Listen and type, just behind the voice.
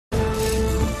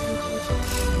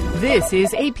This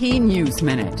is AP News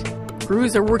Minute.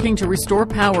 Crews are working to restore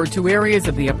power to areas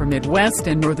of the upper Midwest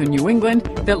and northern New England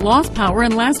that lost power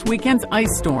in last weekend's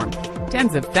ice storm.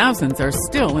 Tens of thousands are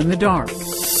still in the dark.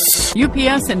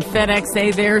 UPS and FedEx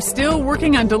say they're still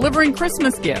working on delivering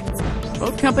Christmas gifts.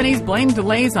 Both companies blame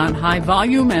delays on high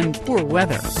volume and poor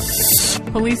weather.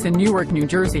 Police in Newark, New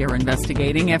Jersey are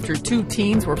investigating after 2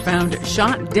 teens were found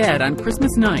shot dead on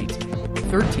Christmas night.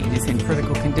 13 is in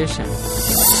critical condition.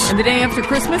 And the day after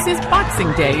Christmas is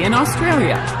Boxing Day in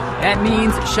Australia. That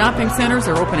means shopping centers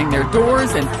are opening their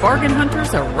doors and bargain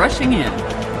hunters are rushing in.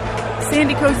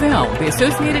 Sandy Kozel, The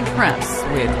Associated Press,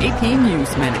 with AP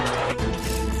News Minute.